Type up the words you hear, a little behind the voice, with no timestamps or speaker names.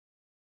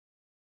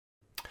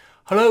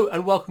Hello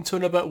and welcome to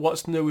another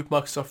What's New with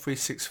Microsoft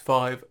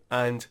 365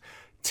 and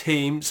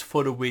Teams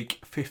for the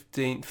week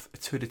 15th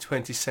to the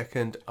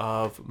 22nd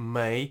of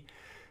May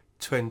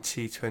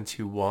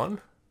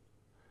 2021.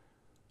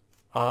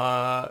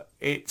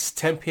 It's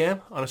 10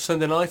 p.m. on a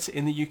Sunday night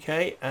in the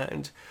UK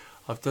and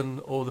I've done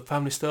all the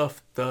family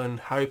stuff, done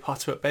Harry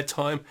Potter at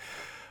bedtime,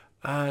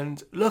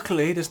 and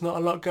luckily there's not a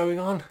lot going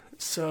on,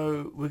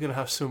 so we're going to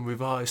have some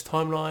revised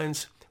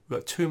timelines. We've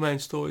got two main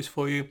stories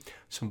for you,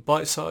 some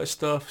bite-sized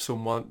stuff,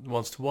 some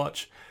ones to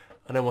watch,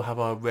 and then we'll have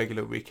our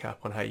regular recap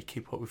on how you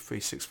keep up with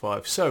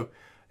 365. So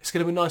it's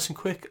going to be nice and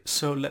quick,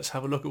 so let's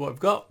have a look at what we've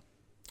got.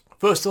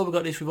 First of all, we've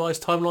got these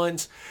revised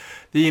timelines.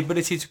 The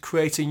ability to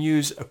create and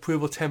use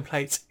approval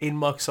templates in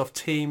Microsoft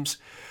Teams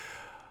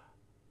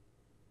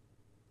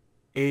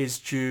is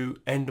due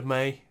end of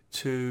May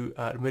to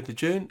the middle of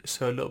June,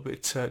 so a little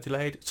bit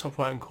delayed. Top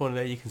right hand corner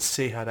there, you can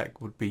see how that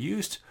would be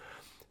used.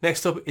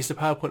 Next up is the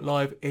PowerPoint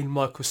Live in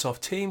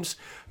Microsoft Teams.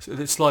 So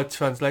the slide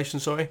translation,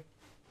 sorry.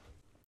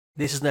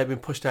 This has now been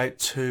pushed out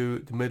to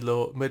the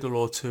middle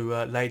or to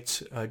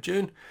late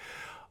June.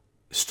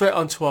 Straight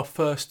on to our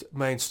first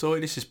main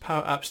story. This is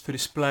Power Apps to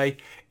display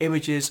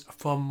images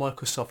from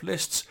Microsoft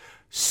lists.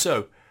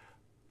 So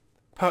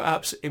Power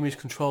Apps image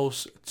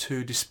controls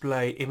to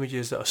display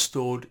images that are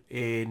stored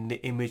in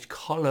the image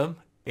column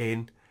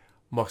in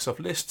Microsoft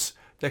lists.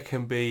 There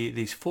can be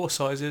these four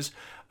sizes,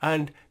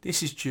 and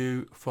this is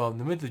due from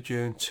the middle of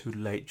June to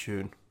late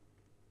June.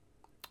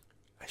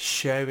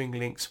 Sharing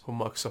links from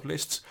Microsoft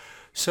lists,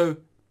 so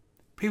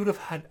people have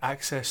had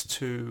access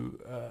to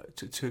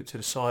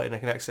the site and they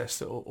can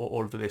access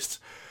all of the lists.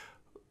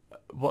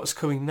 What's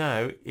coming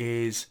now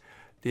is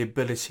the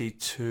ability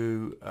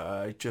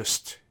to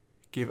just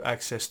give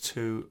access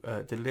to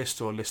the list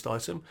or list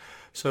item.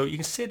 So you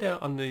can see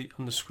there on the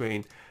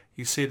screen.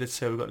 You can see that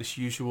we've got this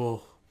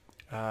usual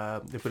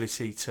the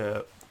ability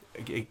to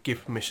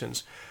give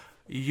permissions.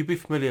 You'd be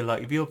familiar,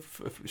 like if you're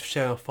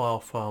sharing a file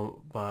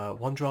from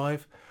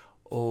OneDrive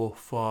or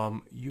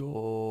from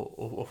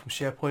or from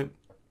SharePoint,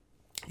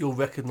 you'll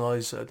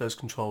recognise those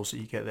controls that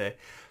you get there.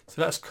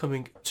 So that's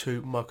coming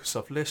to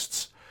Microsoft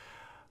Lists,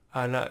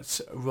 and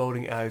that's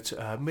rolling out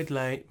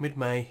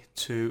mid-May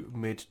to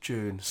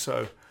mid-June.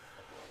 So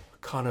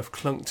kind of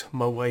clunked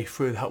my way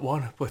through that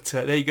one, but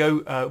there you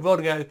go,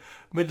 rolling out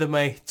middle of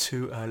May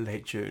to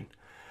late June.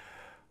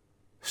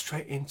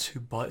 Straight into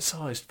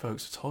bite-sized,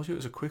 folks. I told you it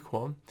was a quick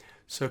one.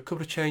 So a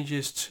couple of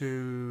changes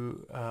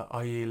to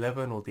IE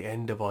 11 or the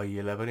end of IE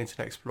 11,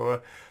 Internet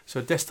Explorer.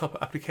 So desktop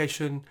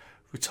application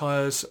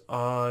retires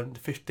on the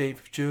 15th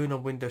of June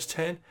on Windows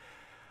 10,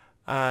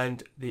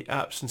 and the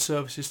apps and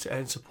services to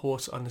end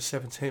support on the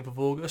 17th of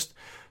August.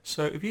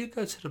 So if you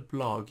go to the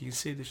blog, you can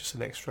see there's just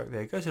an extract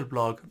there. Go to the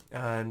blog,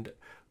 and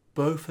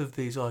both of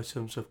these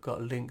items have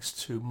got links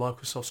to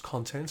Microsoft's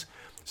content.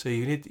 So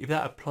you need, if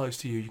that applies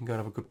to you, you can go and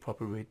have a good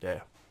proper read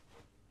there.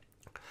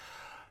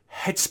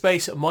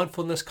 Headspace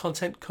mindfulness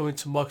content coming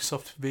to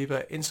Microsoft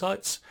Viva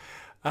Insights,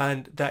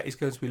 and that is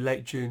going to be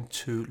late June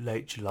to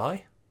late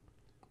July.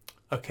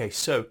 Okay,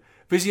 so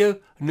Visio,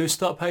 a new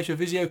start page for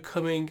Visio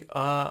coming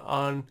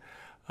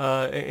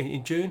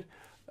in June.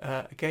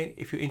 Again,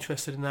 if you're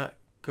interested in that,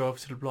 go over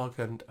to the blog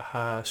and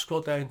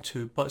scroll down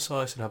to bite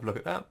size and have a look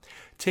at that.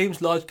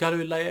 Teams large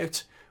gallery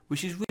layout,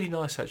 which is really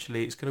nice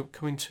actually. It's going to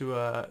come into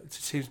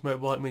Teams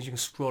Mobile. It means you can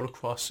scroll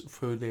across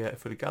through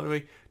the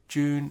gallery.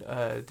 June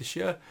this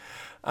year.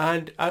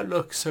 And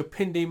Outlook, so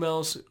pinned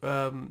emails,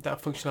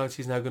 that functionality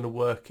is now going to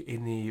work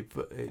in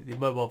the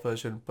mobile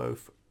version,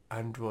 both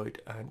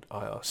Android and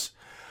iOS.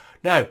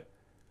 Now,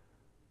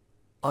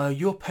 are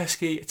your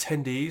pesky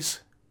attendees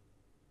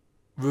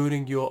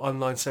ruining your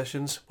online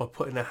sessions by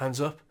putting their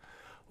hands up?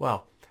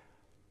 Well,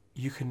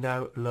 you can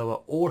now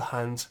lower all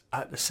hands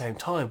at the same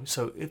time.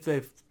 So if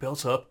they've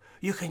built up,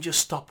 you can just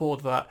stop all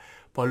of that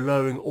by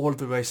lowering all of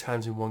the raised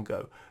hands in one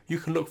go. You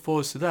can look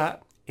forward to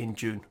that in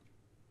June.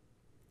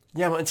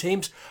 Yammer and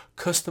Teams,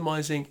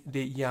 customizing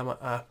the Yammer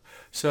app.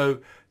 So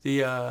the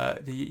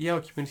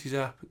Yammer Communities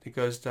app that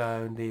goes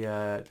down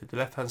the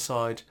left hand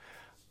side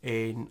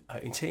in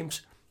Teams.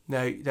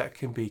 Now that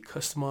can be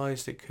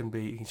customized. It can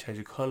be, you can change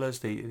the colors,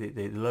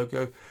 the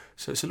logo.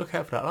 So look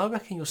out for that. And I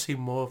reckon you'll see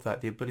more of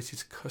that. The ability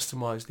to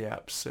customize the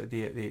apps,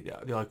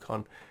 the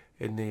icon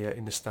in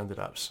the standard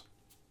apps.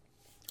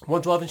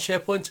 OneDrive and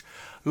SharePoint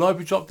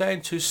library drop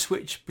down to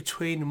switch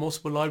between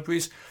multiple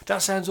libraries.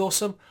 That sounds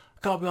awesome.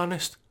 I can't be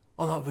honest,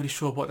 I'm not really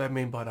sure what they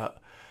mean by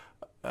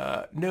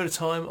that. Near the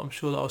time, I'm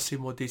sure that I'll see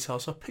more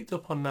details. So I picked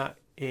up on that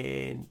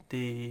in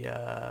the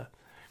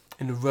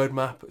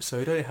roadmap. So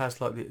it only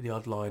has like the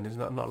odd line. There's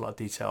not a lot of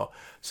detail.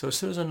 So as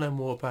soon as I know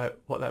more about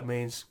what that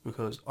means,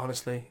 because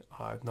honestly,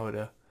 I have no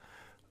idea,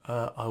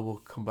 I will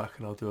come back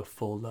and I'll do a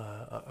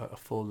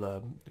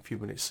full few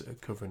minutes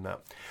covering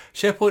that.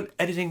 SharePoint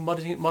editing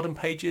modern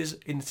pages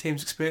in the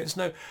Teams experience.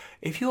 Now,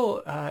 if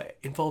you're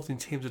involved in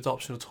Teams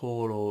adoption at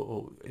all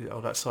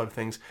or that side of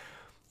things,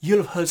 you'll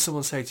have heard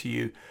someone say to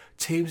you,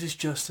 Teams is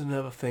just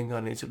another thing I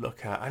need to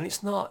look at. And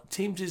it's not.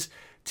 Teams is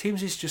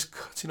Teams is just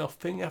cutting off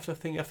thing after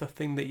thing after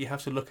thing that you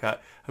have to look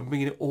at and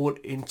bringing it all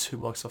into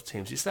Microsoft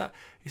Teams. It's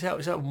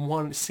that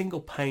one single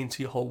pane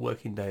to your whole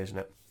working day, isn't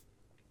it?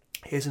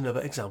 Here's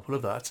another example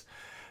of that.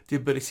 The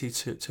ability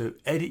to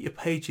edit your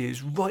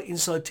pages right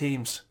inside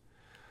Teams.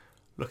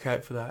 Look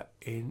out for that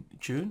in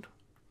June.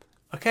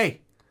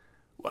 Okay.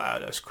 Wow,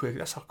 that's quick.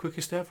 That's our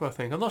quickest ever, I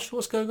think. I'm not sure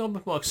what's going on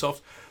with Microsoft.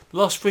 The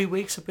last 3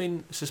 weeks have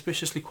been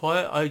suspiciously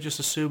quiet. I just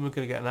assume we're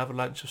going to get an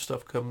avalanche of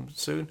stuff come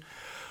soon.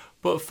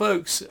 But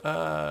folks,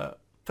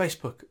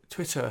 Facebook,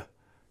 Twitter,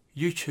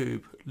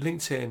 YouTube,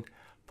 LinkedIn,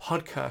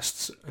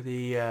 podcasts,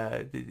 the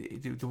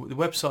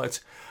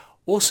website.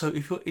 Also,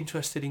 if you're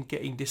interested in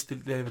getting this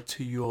delivered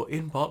to your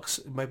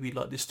inbox, maybe you'd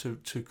like this to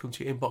come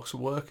to your inbox at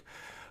work,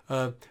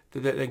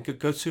 then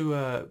go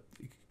to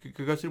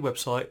the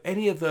website.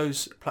 Any of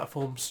those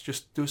platforms,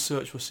 just do a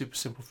search for Super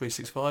Simple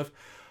 365.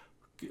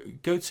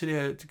 Go to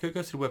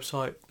the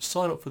website,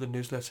 sign up for the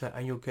newsletter,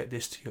 and you'll get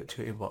this to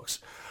your inbox.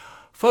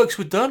 Folks,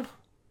 we're done.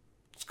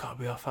 It's got to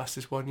be our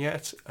fastest one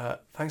yet.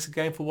 Thanks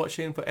again for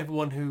watching. For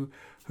everyone who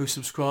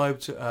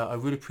subscribed, I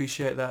really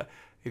appreciate that.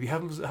 If you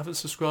haven't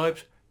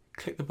subscribed,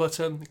 click the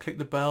button, click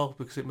the bell,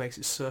 because it makes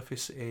it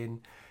surface in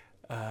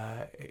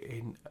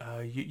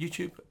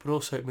YouTube, but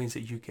also it means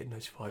that you get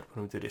notified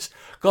when we do this.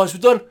 Guys,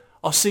 we're done.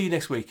 I'll see you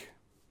next week.